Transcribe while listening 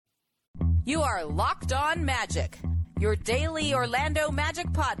You are Locked On Magic, your daily Orlando Magic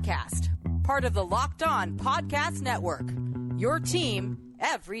podcast, part of the Locked On Podcast Network, your team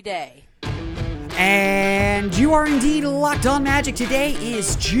every day. And you are indeed Locked On Magic. Today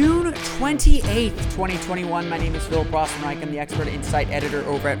is June 28th, 2021. My name is Philip Rossman-Reich. I'm the expert insight editor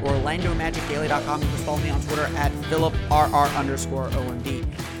over at OrlandoMagicDaily.com. You can follow me on Twitter at PhilipRR_OMD.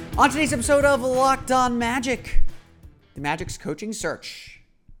 On today's episode of Locked On Magic, the Magic's coaching search.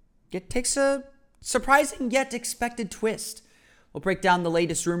 It takes a surprising yet expected twist. We'll break down the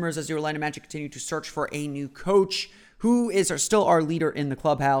latest rumors as the Orlando Magic continue to search for a new coach, who is still our leader in the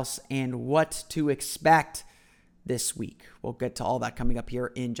clubhouse, and what to expect this week. We'll get to all that coming up here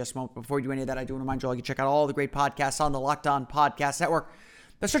in just a moment. Before we do any of that, I do want to remind you all you can check out all the great podcasts on the Locked On Podcast Network.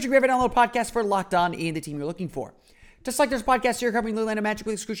 By searching for every download podcast for Locked On and the team you're looking for. Just like there's podcasts here covering the Orlando Magic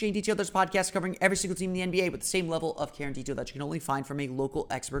with excruciating detail, there's podcasts covering every single team in the NBA with the same level of care and detail that you can only find from a local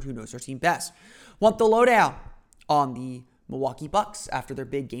expert who knows their team best. Want the lowdown on the Milwaukee Bucks after their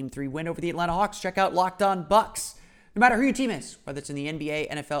big Game 3 win over the Atlanta Hawks? Check out Locked On Bucks. No matter who your team is, whether it's in the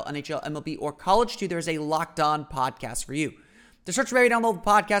NBA, NFL, NHL, MLB, or college too, there's a Locked On podcast for you. To search for every download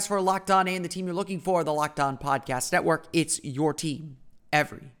podcast for Locked On and the team you're looking for, the Locked On Podcast Network. It's your team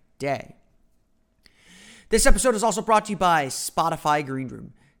every day. This episode is also brought to you by Spotify Green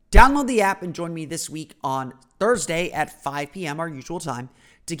Room. Download the app and join me this week on Thursday at 5 p.m., our usual time,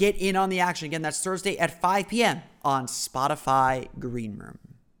 to get in on the action. Again, that's Thursday at 5 p.m. on Spotify Green Room.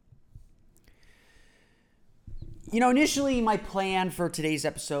 You know, initially my plan for today's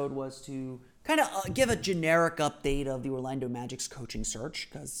episode was to kind of give a generic update of the Orlando Magic's coaching search,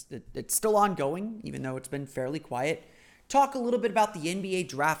 because it's still ongoing, even though it's been fairly quiet. Talk a little bit about the NBA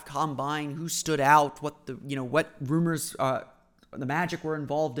draft combine, who stood out, what rumors the Magic were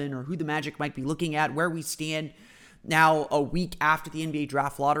involved in, or who the Magic might be looking at, where we stand now a week after the NBA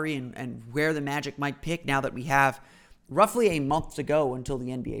draft lottery, and where the Magic might pick now that we have roughly a month to go until the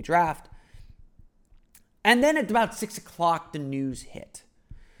NBA draft. And then at about 6 o'clock, the news hit.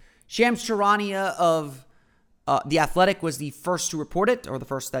 Shams Charania of The Athletic was the first to report it, or the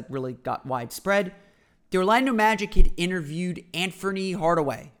first that really got widespread. The Orlando Magic had interviewed Anthony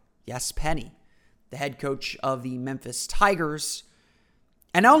Hardaway, yes, Penny, the head coach of the Memphis Tigers.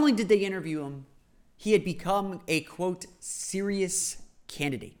 And not only did they interview him, he had become a, quote, serious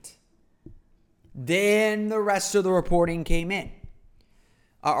candidate. Then the rest of the reporting came in.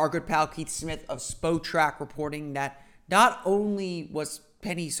 Our good pal Keith Smith of Spotrac reporting that not only was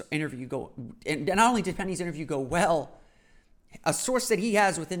Penny's interview and not only did Penny's interview go well, a source that he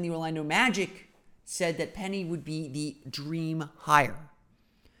has within the Orlando Magic said that Penny would be the dream hire.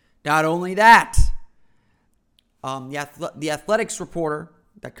 Not only that, the Athletics reporter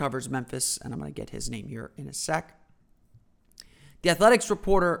that covers Memphis, and I'm going to get his name here in a sec. The Athletics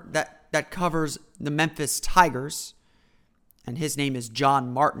reporter that covers the Memphis Tigers, and his name is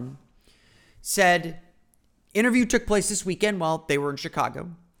John Martin, said, interview took place this weekend while they were in Chicago.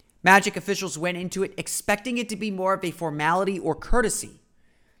 Magic officials went into it expecting it to be more of a formality or courtesy.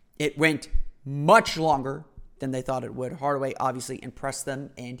 It went much longer than they thought it would. Hardaway obviously impressed them,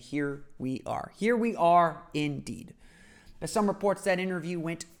 and here we are. Here we are indeed. As some reports, that interview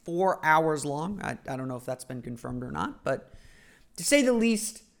went 4 hours long. I don't know if that's been confirmed or not, but to say the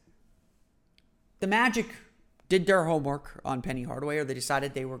least, the Magic did their homework on Penny Hardaway, or they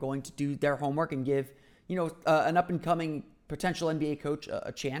decided they were going to do their homework and give, an up-and-coming potential NBA coach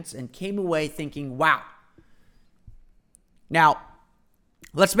a chance, and came away thinking, wow. Now,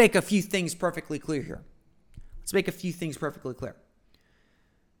 let's make a few things perfectly clear here.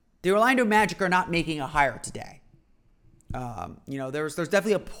 The Orlando Magic are not making a hire today. There's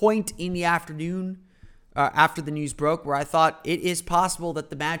definitely a point in the afternoon after the news broke where I thought it is possible that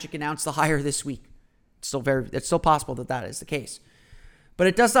the Magic announced the hire this week. It's still possible that is the case. But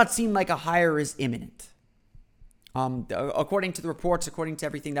it does not seem like a hire is imminent. According to the reports, according to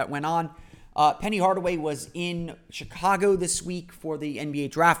everything that went on, Penny Hardaway was in Chicago this week for the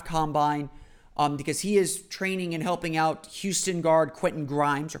NBA Draft Combine because he is training and helping out Houston forward Quentin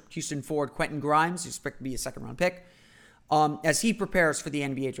Grimes, who's expected to be a second-round pick, as he prepares for the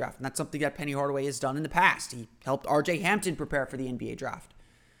NBA Draft. And that's something that Penny Hardaway has done in the past. He helped R.J. Hampton prepare for the NBA Draft.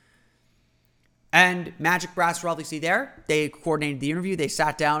 And Magic brass were obviously there. They coordinated the interview. They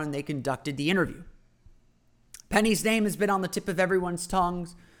sat down and they conducted the interview. Penny's name has been on the tip of everyone's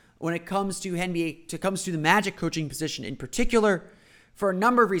tongues when it comes to the Magic coaching position in particular, for a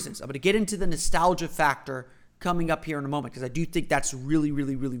number of reasons. I'm going to get into the nostalgia factor coming up here in a moment, because I do think that's really,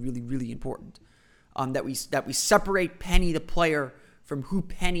 really, really, really, really important. That we separate Penny the player from who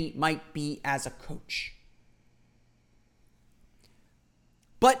Penny might be as a coach.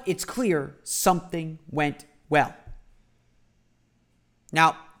 But it's clear something went well.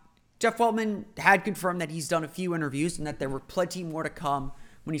 Now, Jeff Weltman had confirmed that he's done a few interviews and that there were plenty more to come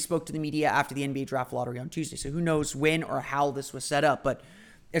when he spoke to the media after the NBA draft lottery on Tuesday. So who knows when or how this was set up. But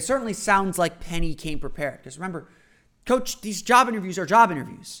it certainly sounds like Penny came prepared. Because remember, Coach, these job interviews are job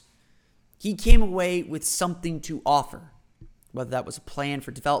interviews. He came away with something to offer. Whether that was a plan for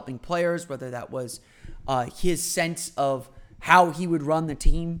developing players, whether that was his sense of how he would run the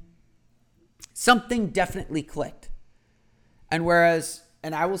team. Something definitely clicked. And whereas,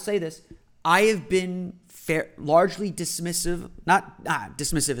 and I will say this, I have been largely dismissive,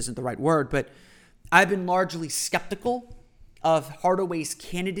 dismissive isn't the right word, but I've been largely skeptical of Hardaway's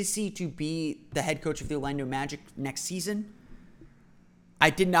candidacy to be the head coach of the Orlando Magic next season.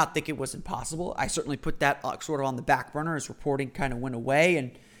 I did not think it was impossible. I certainly put that sort of on the back burner as reporting kind of went away,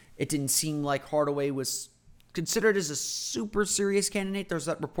 and it didn't seem like Hardaway was considered as a super serious candidate. There's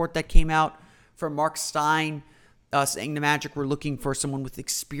that report that came out from Mark Stein saying the Magic were looking for someone with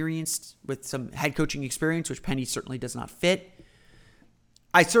some head coaching experience, which Penny certainly does not fit.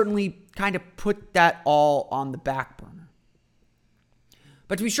 I certainly kind of put that all on the back burner.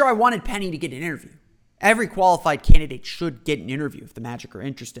 But to be sure, I wanted Penny to get an interview. Every qualified candidate should get an interview if the Magic are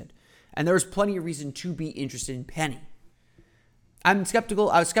interested. And there was plenty of reason to be interested in Penny. I was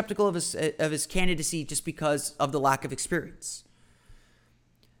skeptical of his candidacy just because of the lack of experience.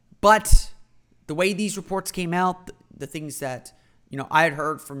 But the way these reports came out, the things that I had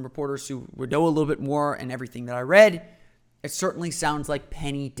heard from reporters who would know a little bit more and everything that I read, it certainly sounds like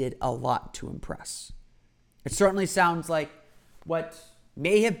Penny did a lot to impress. It certainly sounds like what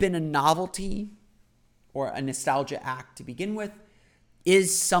may have been a novelty or a nostalgia act to begin with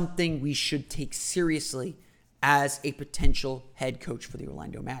is something we should take seriously as a potential head coach for the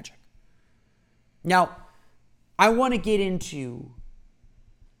Orlando Magic. Now, I want to get into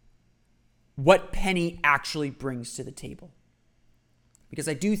what Penny actually brings to the table. Because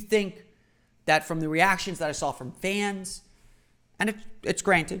I do think that from the reactions that I saw from fans, and it's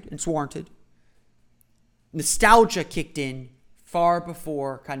granted, it's warranted, nostalgia kicked in far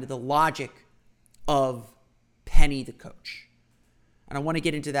before kind of the logic of Penny the coach. And I want to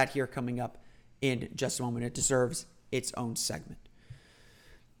get into that here coming up in just a moment. It deserves its own segment.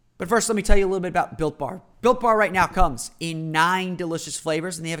 But first, let me tell you a little bit about Built Bar. Built Bar right now comes in 9 delicious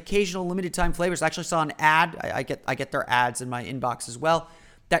flavors, and they have occasional limited time flavors. I actually saw an ad. I get their ads in my inbox as well.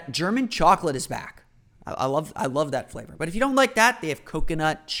 That German chocolate is back. I love that flavor. But if you don't like that, they have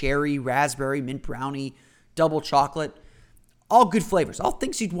coconut, cherry, raspberry, mint brownie, double chocolate. All good flavors. All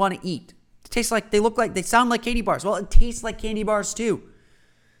things you'd want to eat. They sound like candy bars. Well, it tastes like candy bars too.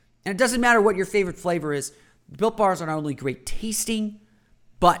 And it doesn't matter what your favorite flavor is. Built Bars are not only great tasting,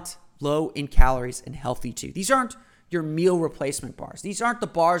 but low in calories and healthy too. These aren't your meal replacement bars. These aren't the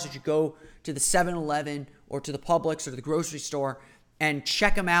bars that you go to the 7-Eleven or to the Publix or to the grocery store and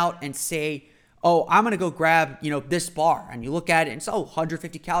check them out and say, oh, I'm going to go grab, this bar. And you look at it and it's,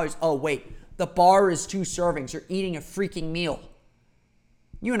 150 calories. Oh, wait, the bar is 2 servings. You're eating a freaking meal.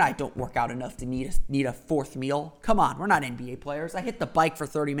 You and I don't work out enough to need a 4th meal. Come on, we're not NBA players. I hit the bike for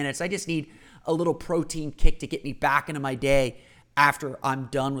 30 minutes. I just need a little protein kick to get me back into my day after I'm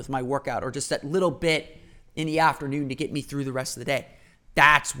done with my workout, or just that little bit in the afternoon to get me through the rest of the day.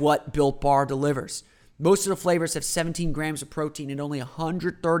 That's what Built Bar delivers. Most of the flavors have 17 grams of protein and only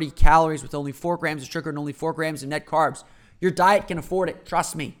 130 calories with only 4 grams of sugar and only 4 grams of net carbs. Your diet can afford it.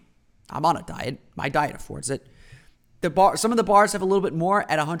 Trust me. I'm on a diet. My diet affords it. Some of the bars have a little bit more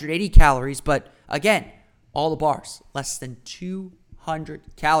at 180 calories, but again, all the bars, less than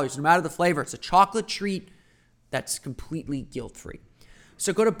 200 calories. No matter the flavor, it's a chocolate treat that's completely guilt-free.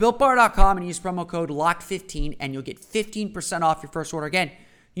 So go to BuiltBar.com and use promo code LOCK15 and you'll get 15% off your first order. Again,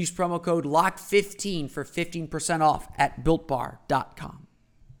 use promo code LOCK15 for 15% off at BuiltBar.com.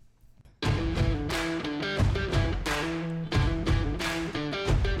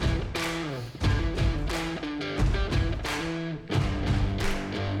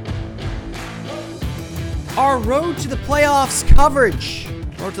 Our Road to the Playoffs coverage,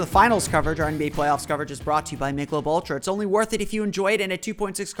 Road to the Finals coverage, our NBA Playoffs coverage is brought to you by Michelob Ultra. It's only worth it if you enjoy it, and at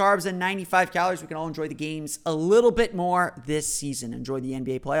 2.6 carbs and 95 calories, we can all enjoy the games a little bit more this season. Enjoy the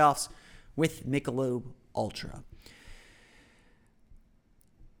NBA Playoffs with Michelob Ultra.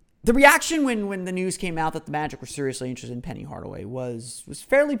 The reaction when the news came out that the Magic were seriously interested in Penny Hardaway was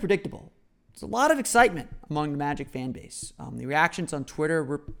fairly predictable. There's a lot of excitement among the Magic fan base. The reactions on Twitter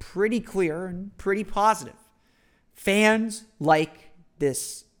were pretty clear and pretty positive. Fans like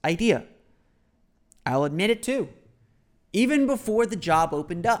this idea. I'll admit it too. Even before the job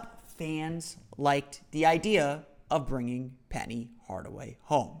opened up, fans liked the idea of bringing Penny Hardaway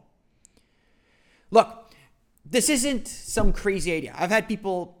home. Look, this isn't some crazy idea. I've had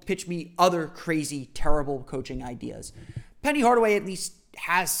people pitch me other crazy, terrible coaching ideas. Penny Hardaway at least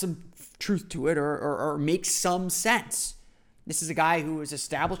has some truth to it or makes some sense. This is a guy who is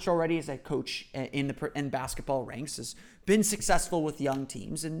established already as a coach in basketball ranks, has been successful with young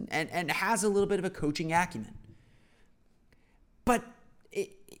teams, and has a little bit of a coaching acumen. But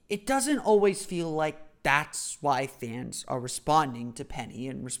it doesn't always feel like that's why fans are responding to Penny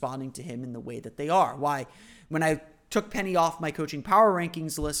and responding to him in the way that they are. Why, when I took Penny off my coaching power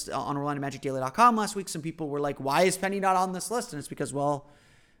rankings list on OrlandoMagicDaily.com last week, some people were like, why is Penny not on this list? And it's because, well,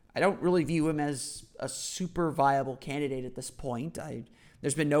 I don't really view him as a super viable candidate at this point.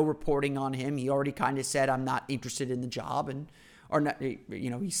 There's been no reporting on him. He already kind of said, I'm not interested in the job.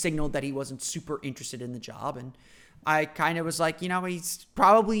 He signaled that he wasn't super interested in the job. And I kind of was like, he's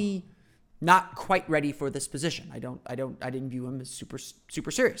probably not quite ready for this position. I didn't view him as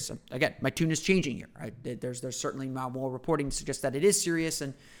super serious. So again, my tune is changing here. Right? There's certainly more reporting to suggest that it is serious,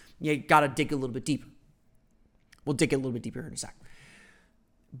 and you got to dig a little bit deeper. We'll dig a little bit deeper in a sec.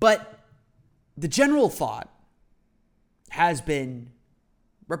 But the general thought has been,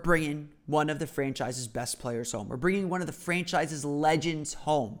 we're bringing one of the franchise's best players home. We're bringing one of the franchise's legends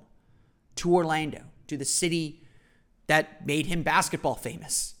home to Orlando, to the city that made him basketball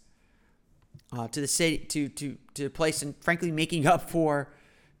famous, to the city, to a place, and frankly making up for,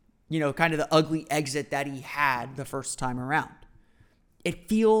 kind of the ugly exit that he had the first time around. It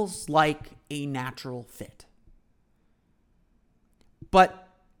feels like a natural fit. But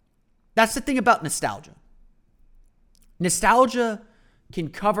that's the thing about nostalgia. Nostalgia can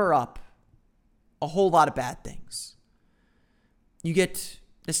cover up a whole lot of bad things.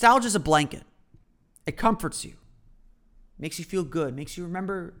 Nostalgia is a blanket. It comforts you. Makes you feel good. Makes you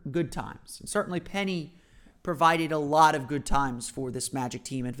remember good times. And certainly Penny provided a lot of good times for this Magic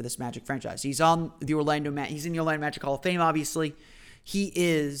team and for this Magic franchise. He's in the Orlando Magic Hall of Fame, obviously. He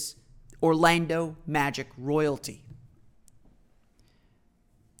is Orlando Magic royalty.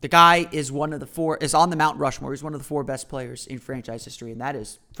 The guy is on the Mount Rushmore. He's one of the 4 best players in franchise history, and that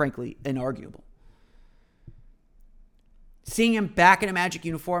is, frankly, inarguable. Seeing him back in a Magic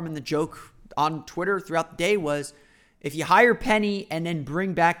uniform, and the joke on Twitter throughout the day was, if you hire Penny and then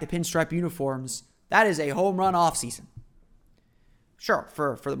bring back the pinstripe uniforms, that is a home run offseason. Sure,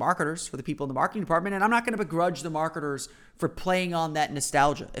 for the marketers, for the people in the marketing department, and I'm not going to begrudge the marketers for playing on that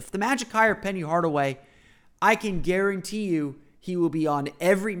nostalgia. If the Magic hire Penny Hardaway, I can guarantee you he will be on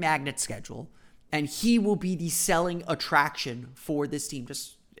every Magnet schedule, and he will be the selling attraction for this team.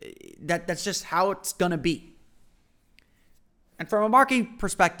 That's just how it's going to be. And from a marketing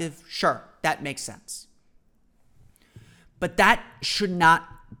perspective, sure, that makes sense. But that should not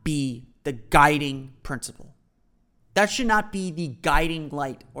be the guiding principle. That should not be the guiding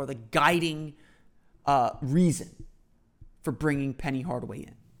light or the guiding reason for bringing Penny Hardaway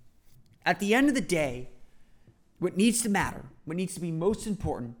in. At the end of the day, what needs to matter, what needs to be most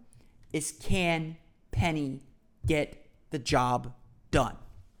important, is can Penny get the job done?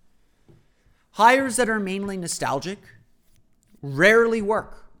 Hires that are mainly nostalgic rarely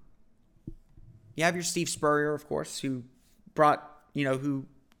work. You have your Steve Spurrier, of course, who brought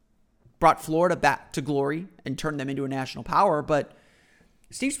Florida back to glory and turned them into a national power. But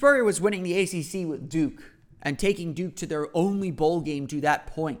Steve Spurrier was winning the ACC with Duke and taking Duke to their only bowl game to that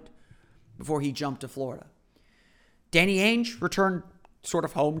point before he jumped to Florida. Danny Ainge returned sort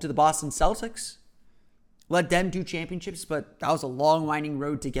of home to the Boston Celtics, led them to championships, but that was a long, winding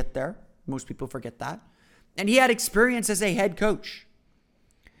road to get there. Most people forget that. And he had experience as a head coach.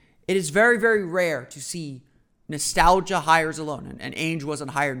 It is very, very rare to see nostalgia hires alone. And Ainge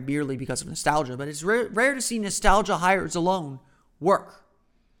wasn't hired merely because of nostalgia, but it's rare to see nostalgia hires alone work.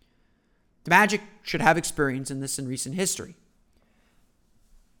 The Magic should have experience in this in recent history.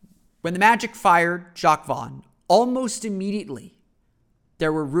 When the Magic fired Jacques Vaughn, almost immediately,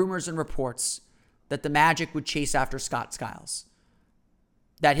 there were rumors and reports that the Magic would chase after Scott Skiles.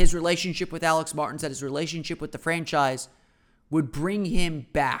 That his relationship with Alex Martins, that his relationship with the franchise would bring him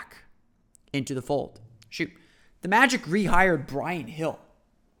back into the fold. Shoot, the Magic rehired Brian Hill.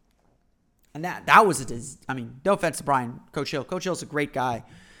 And that was no offense to Coach Hill. Coach Hill's a great guy.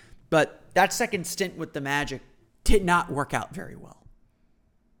 But that second stint with the Magic did not work out very well.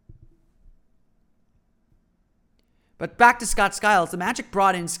 But back to Scott Skiles. The Magic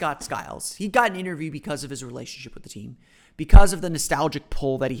brought in Scott Skiles. He got an interview because of his relationship with the team, because of the nostalgic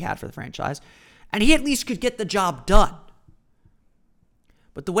pull that he had for the franchise, and he at least could get the job done.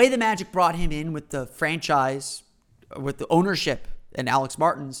 But the way the Magic brought him in with the franchise, with the ownership and Alex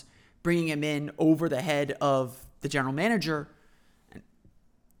Martins, bringing him in over the head of the general manager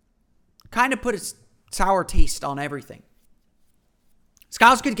kind of put a sour taste on everything.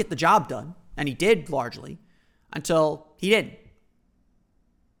 Skiles could get the job done, and he did largely, until he didn't.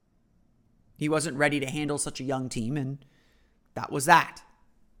 He wasn't ready to handle such a young team, and that was that.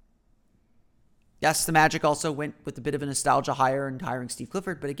 Yes, the Magic also went with a bit of a nostalgia hire in hiring Steve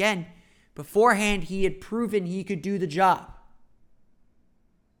Clifford, but again, beforehand, he had proven he could do the job.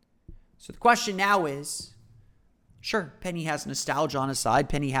 So the question now is, sure, Penny has nostalgia on his side.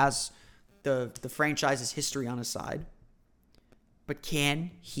 Penny has the franchise's history on his side. But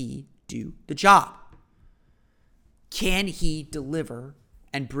can he do the job? Can he deliver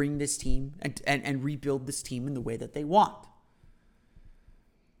and bring this team and rebuild this team in the way that they want?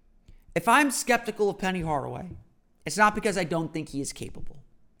 If I'm skeptical of Penny Hardaway, it's not because I don't think he is capable.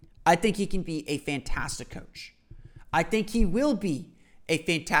 I think he can be a fantastic coach. I think he will be a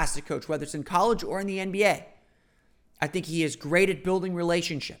fantastic coach, whether it's in college or in the NBA. I think he is great at building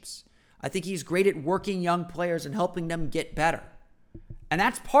relationships. I think he's great at working young players and helping them get better. And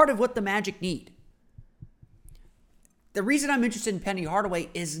that's part of what the Magic need. The reason I'm interested in Penny Hardaway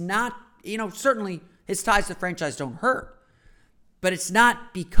is not, certainly his ties to the franchise don't hurt. But it's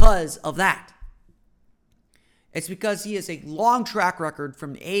not because of that. It's because he has a long track record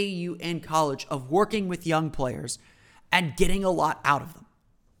from AAU and college of working with young players and getting a lot out of them.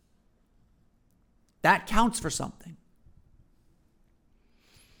 That counts for something.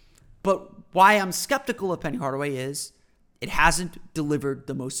 But why I'm skeptical of Penny Hardaway is it hasn't delivered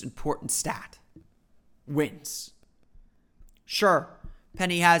the most important stat. Wins. Sure,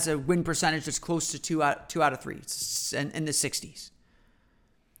 Penny has a win percentage that's close to 2 out of 3. It's in the 60s.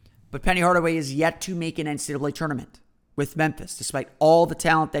 But Penny Hardaway is yet to make an NCAA tournament with Memphis, despite all the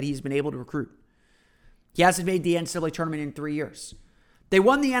talent that he's been able to recruit. He hasn't made the NCAA tournament in 3 years. They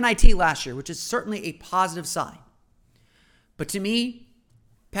won the NIT last year, which is certainly a positive sign. But to me,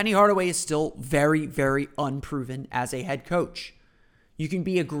 Penny Hardaway is still very, very unproven as a head coach. You can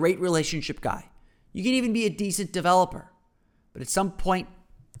be a great relationship guy. You can even be a decent developer. But at some point,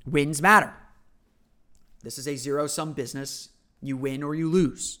 wins matter. This is a zero-sum business. You win or you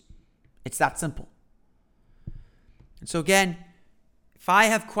lose. It's that simple. And so again, if I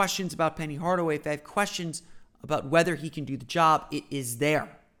have questions about Penny Hardaway, if I have questions about whether he can do the job, it is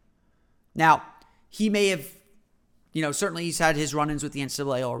there. Now, he may have, certainly he's had his run-ins with the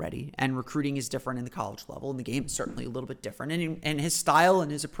NCAA already, and recruiting is different in the college level, and the game is certainly a little bit different. And his style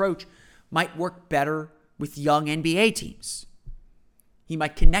and his approach might work better with young NBA teams. He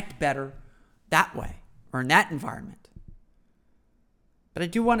might connect better that way or in that environment. But I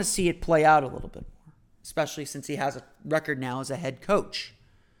do want to see it play out a little bit more, especially since he has a record now as a head coach.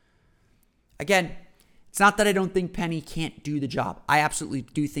 Again, it's not that I don't think Penny can't do the job. I absolutely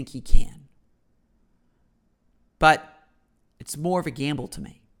do think he can. But it's more of a gamble to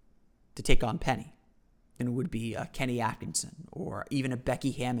me to take on Penny than it would be a Kenny Atkinson or even a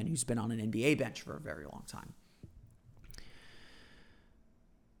Becky Hammon who's been on an NBA bench for a very long time.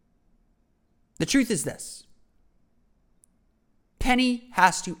 The truth is this. Penny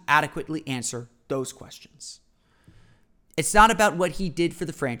has to adequately answer those questions. It's not about what he did for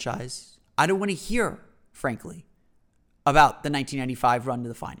the franchise. I don't want to hear, frankly, about the 1995 run to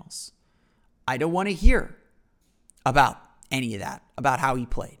the finals. I don't want to hear about any of that, about how he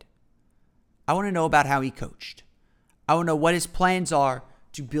played. I want to know about how he coached. I want to know what his plans are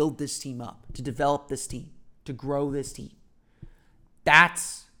to build this team up, to develop this team, to grow this team.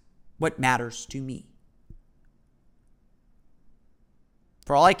 That's what matters to me.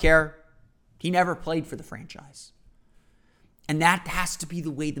 For all I care, he never played for the franchise. And that has to be the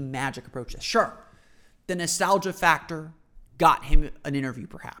way the Magic approach this. Sure, the nostalgia factor got him an interview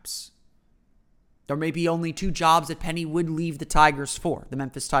perhaps. There may be only 2 jobs that Penny would leave the Tigers for, the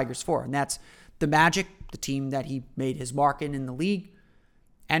Memphis Tigers for, and that's the Magic, the team that he made his mark in the league,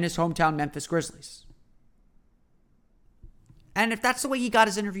 and his hometown Memphis Grizzlies. And if that's the way he got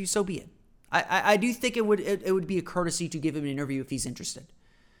his interview, so be it. I do think it would be a courtesy to give him an interview if he's interested.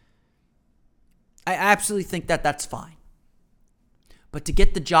 I absolutely think that that's fine. But to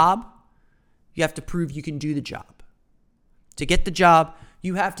get the job, you have to prove you can do the job. To get the job,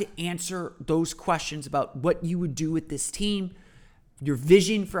 you have to answer those questions about what you would do with this team, your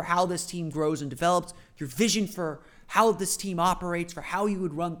vision for how this team grows and develops, your vision for how this team operates, for how you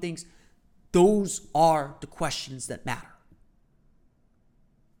would run things. Those are the questions that matter.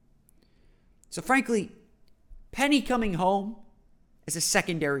 So frankly, Penny coming home is a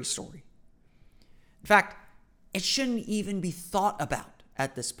secondary story. In fact, it shouldn't even be thought about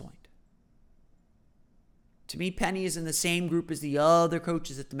at this point. To me, Penny is in the same group as the other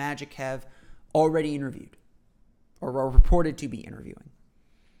coaches that the Magic have already interviewed or are reported to be interviewing.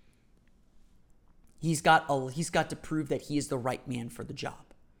 He's got to prove that he is the right man for the job.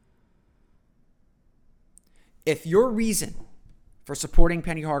 If your reason for supporting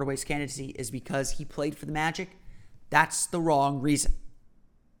Penny Hardaway's candidacy is because he played for the Magic, that's the wrong reason.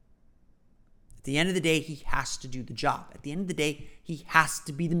 At the end of the day, he has to do the job. At the end of the day, he has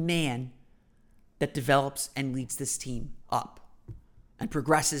to be the man that develops and leads this team up and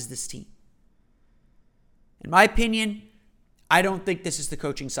progresses this team. In my opinion, I don't think this is the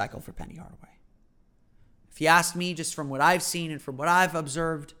coaching cycle for Penny Hardaway. If you ask me, just from what I've seen and from what I've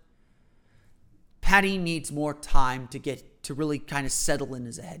observed, Penny needs more time to really kind of settle in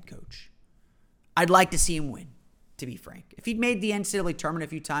as a head coach. I'd like to see him win, to be frank. If he'd made the NCAA tournament a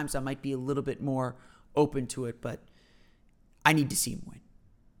few times, I might be a little bit more open to it, but I need to see him win.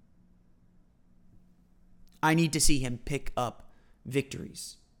 I need to see him pick up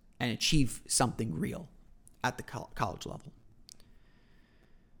victories and achieve something real at the college level.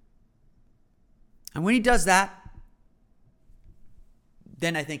 And when he does that,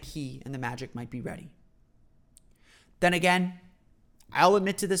 then I think he and the Magic might be ready. Then again, I'll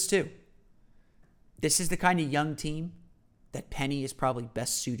admit to this too. This is the kind of young team that Penny is probably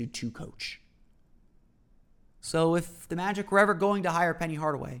best suited to coach. So if the Magic were ever going to hire Penny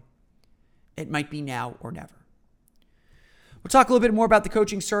Hardaway, it might be now or never. We'll talk a little bit more about the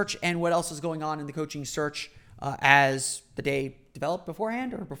coaching search and what else is going on in the coaching search as the day developed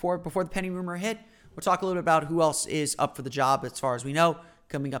beforehand or before the Penny rumor hit. We'll talk a little bit about who else is up for the job as far as we know,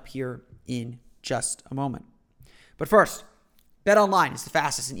 coming up here in just a moment. But first, BetOnline is the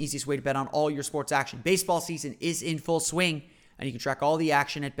fastest and easiest way to bet on all your sports action. Baseball season is in full swing, and you can track all the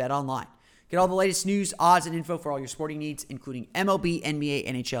action at BetOnline. Get all the latest news, odds, and info for all your sporting needs, including MLB, NBA,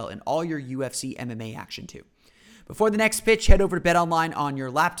 NHL, and all your UFC MMA action too. Before the next pitch, head over to BetOnline on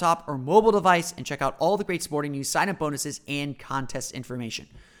your laptop or mobile device and check out all the great sporting news, sign-up bonuses, and contest information.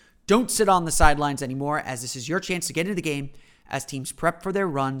 Don't sit on the sidelines anymore, as this is your chance to get into the game as teams prep for their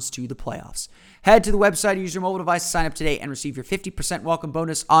runs to the playoffs. Head to the website or use your mobile device to sign up today and receive your 50% welcome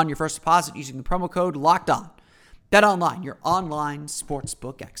bonus on your first deposit using the promo code LOCKEDON. BetOnline, your online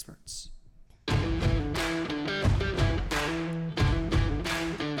sportsbook experts.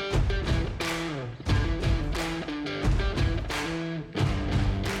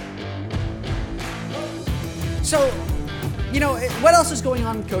 So, what else is going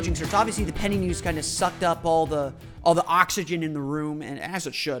on in the coaching search? Obviously, the Penny news kind of sucked up all the oxygen in the room, and as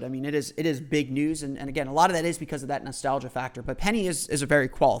it should. I mean, it is big news, and again, a lot of that is because of that nostalgia factor. But Penny is a very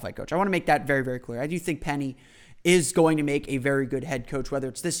qualified coach. I want to make that very, very clear. I do think Penny is going to make a very good head coach, whether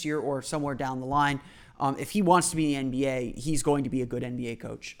it's this year or somewhere down the line. If he wants to be in the NBA, he's going to be a good NBA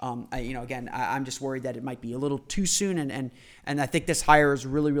coach. I'm just worried that it might be a little too soon, and I think this hire is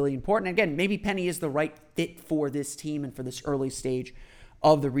really, really important. And again, maybe Penny is the right fit for this team and for this early stage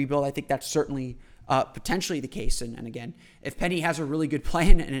of the rebuild. I think that's certainly potentially the case. And again, if Penny has a really good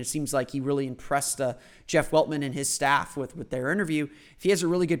plan, and it seems like he really impressed Jeff Weltman and his staff with their interview, if he has a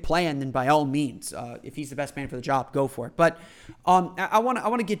really good plan, then by all means, if he's the best man for the job, go for it. But I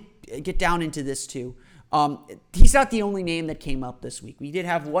want to get down into this too. He's not the only name that came up this week. We did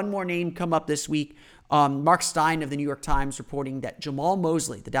have one more name come up this week. Mark Stein of the New York Times reporting that Jamal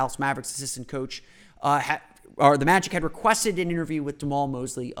Mosley, the Dallas Mavericks assistant coach, the Magic had requested an interview with Jamal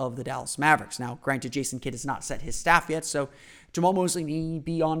Mosley of the Dallas Mavericks. Now, granted, Jason Kidd has not set his staff yet, so Jamal Mosley may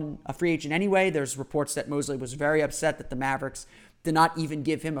be on a free agent anyway. There's reports that Mosley was very upset that the Mavericks did not even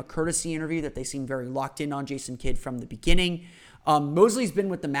give him a courtesy interview, that they seemed very locked in on Jason Kidd from the beginning. Mosley's been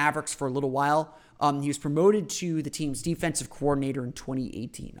with the Mavericks for a little while. He was promoted to the team's defensive coordinator in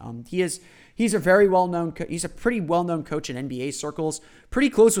 2018. He's a very well-known. He's a pretty well-known coach in NBA circles. Pretty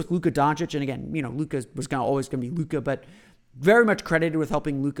close with Luka Doncic, and again, Luka was always going to be Luka, but very much credited with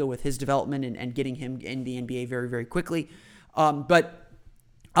helping Luka with his development and getting him in the NBA very, very quickly. But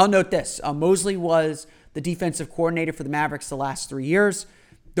I'll note this: Mosley was the defensive coordinator for the Mavericks the last 3 years.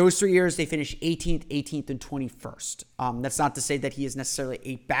 Those 3 years, they finished 18th, and 21st. That's not to say that he is necessarily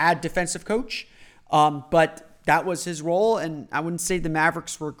a bad defensive coach. But that was his role, and I wouldn't say the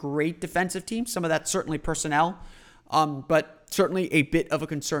Mavericks were a great defensive team. Some of that's certainly personnel, but certainly a bit of a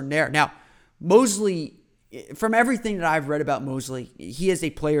concern there. Now, Mosley, from everything that I've read about Mosley, he is a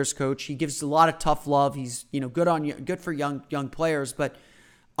player's coach. He gives a lot of tough love. He's good for young players, but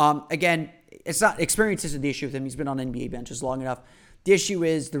again, it's not experience isn't the issue with him. He's been on NBA benches long enough. The issue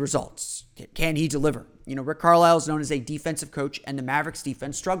is the results. Can he deliver? Rick Carlisle is known as a defensive coach, and the Mavericks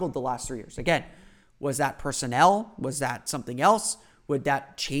defense struggled the last 3 years. Again, was that personnel? Was that something else? Would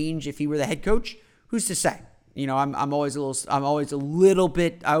that change if he were the head coach? Who's to say? I always want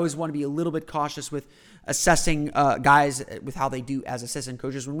to be a little bit cautious with assessing guys with how they do as assistant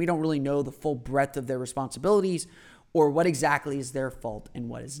coaches when we don't really know the full breadth of their responsibilities or what exactly is their fault and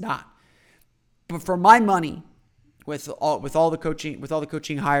what is not. But for my money, with all the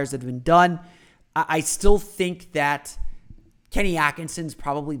coaching hires that have been done, I still think that Kenny Atkinson's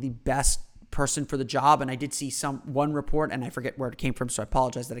probably the best person for the job. And I did see one report, and I forget where it came from, so I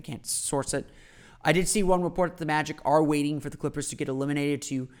apologize that I can't source it. I did see one report that the Magic are waiting for the Clippers to get eliminated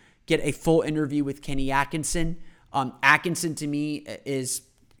to get a full interview with Kenny Atkinson. Atkinson, to me,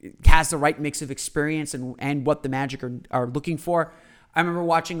 has the right mix of experience and what the Magic are looking for. I remember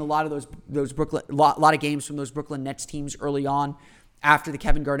watching a lot of those lot of games from those Brooklyn Nets teams early on after the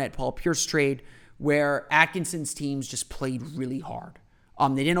Kevin Garnett, Paul Pierce trade, where Atkinson's teams just played really hard.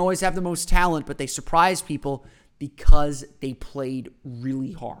 They didn't always have the most talent, but they surprised people because they played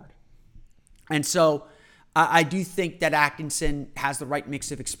really hard. And so I do think that Atkinson has the right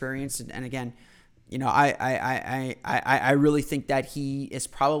mix of experience. And again, I really think that he is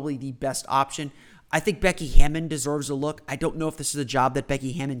probably the best option. I think Becky Hammon deserves a look. I don't know if this is a job that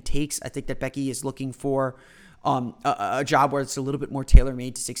Becky Hammon takes. I think that Becky is looking for a job where it's a little bit more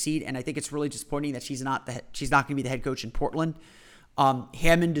tailor-made to succeed. And I think it's really disappointing that she's not going to be the head coach in Portland.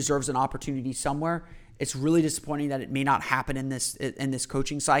 Hammond deserves an opportunity somewhere. It's really disappointing that it may not happen in this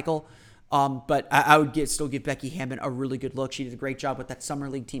coaching cycle. But I would still give Becky Hammond a really good look. She did a great job with that Summer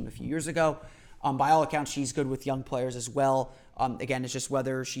League team a few years ago. By all accounts, she's good with young players as well. Again, it's just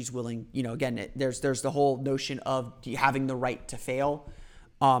whether she's willing. There's the whole notion of having the right to fail.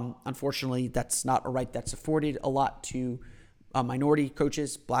 Unfortunately, that's not a right that's afforded a lot to minority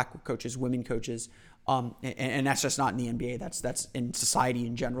coaches, black coaches, women coaches. And that's just not in the NBA. That's in society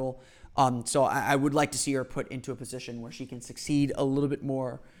in general. So I would like to see her put into a position where she can succeed a little bit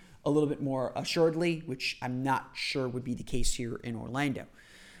more assuredly, which I'm not sure would be the case here in Orlando.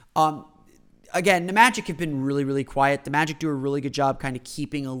 Again, the Magic have been really, really quiet. The Magic do a really good job kind of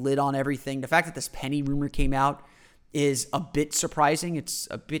keeping a lid on everything. The fact that this Penny rumor came out is a bit surprising. It's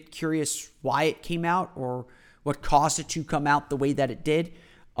a bit curious why it came out or what caused it to come out the way that it did.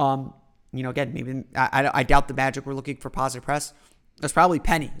 Again, maybe I doubt the Magic were looking for positive press. That's probably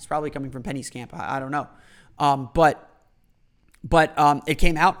Penny. It's probably coming from Penny's camp. I don't know. But it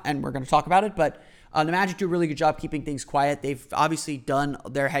came out, and we're going to talk about it. But the Magic do a really good job keeping things quiet. They've obviously done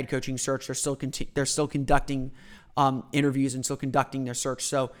their head coaching search. They're still conducting interviews and still conducting their search.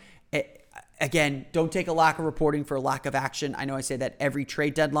 So, again, don't take a lack of reporting for a lack of action. I know I say that every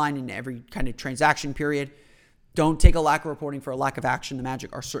trade deadline and every kind of transaction period. Don't take a lack of reporting for a lack of action. The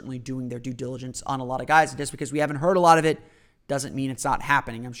Magic are certainly doing their due diligence on a lot of guys. And just because we haven't heard a lot of it doesn't mean it's not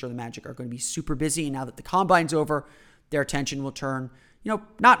happening. I'm sure the Magic are going to be super busy. And now that the Combine's over, their attention will turn,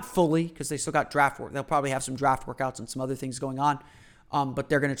 not fully because they still got draft work. They'll probably have some draft workouts and some other things going on. But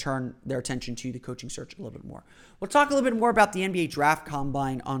they're going to turn their attention to the coaching search a little bit more. We'll talk a little bit more about the NBA Draft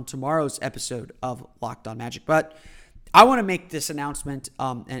Combine on tomorrow's episode of Locked On Magic. But I want to make this announcement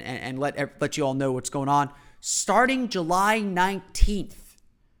and let you all know what's going on. Starting July 19th,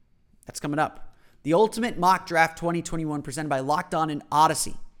 that's coming up, the Ultimate Mock Draft 2021 presented by Locked On and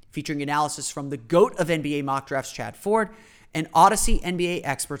Odyssey, featuring analysis from the GOAT of NBA mock drafts, Chad Ford, and Odyssey NBA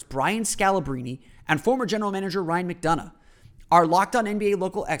experts Brian Scalabrine and former general manager Ryan McDonough. Our Locked On NBA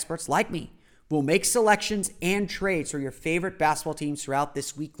local experts, like me, will make selections and trades for your favorite basketball teams throughout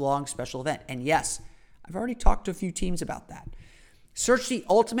this week-long special event. And yes, I've already talked to a few teams about that. Search the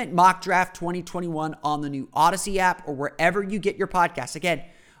Ultimate Mock Draft 2021 on the new Odyssey app or wherever you get your podcasts. Again,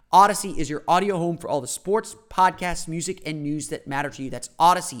 Odyssey is your audio home for all the sports, podcasts, music, and news that matter to you. That's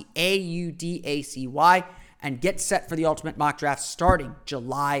Odyssey, Audacy, and get set for the Ultimate Mock Draft starting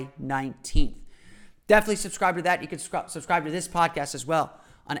July 19th. Definitely subscribe to that. You can subscribe to this podcast as well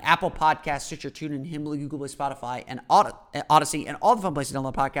on Apple Podcasts, Stitcher, TuneIn, Himalaya, Google Play, Spotify, and Odyssey, and all the fun places to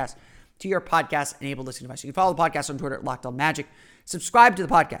download podcasts to your podcast-enabled listening device. You can follow the podcast on Twitter at Locked On Magic. Subscribe to the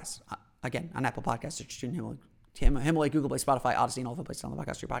podcast, again, on Apple Podcasts, Stitcher, TuneIn, Himalaya, Google Play, Spotify, Odyssey, and all the places on the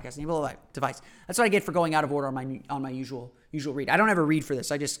podcast to your podcast-enabled device. That's what I get for going out of order on my usual read. I don't ever read for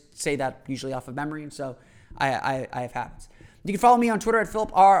this. I just say that usually off of memory, and so I have habits. You can follow me on Twitter at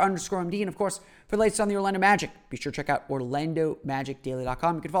PhilipR_MD, and of course, for the latest on the Orlando Magic, be sure to check out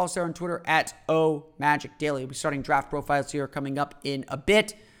OrlandoMagicDaily.com. You can follow us there on Twitter at OMagicDaily. We'll be starting draft profiles here coming up in a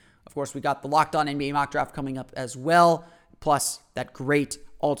bit. Of course, we got the Locked On NBA mock draft coming up as well, plus that great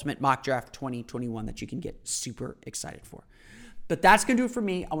Ultimate Mock Draft 2021 that you can get super excited for. But that's going to do it for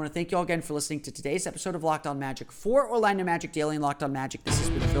me. I want to thank you all again for listening to today's episode of Locked On Magic for Orlando Magic Daily and Locked On Magic. This has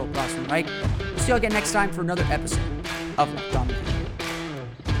been Philip Rossman-Reich. We'll see you all again next time for another episode of Locked On Magic.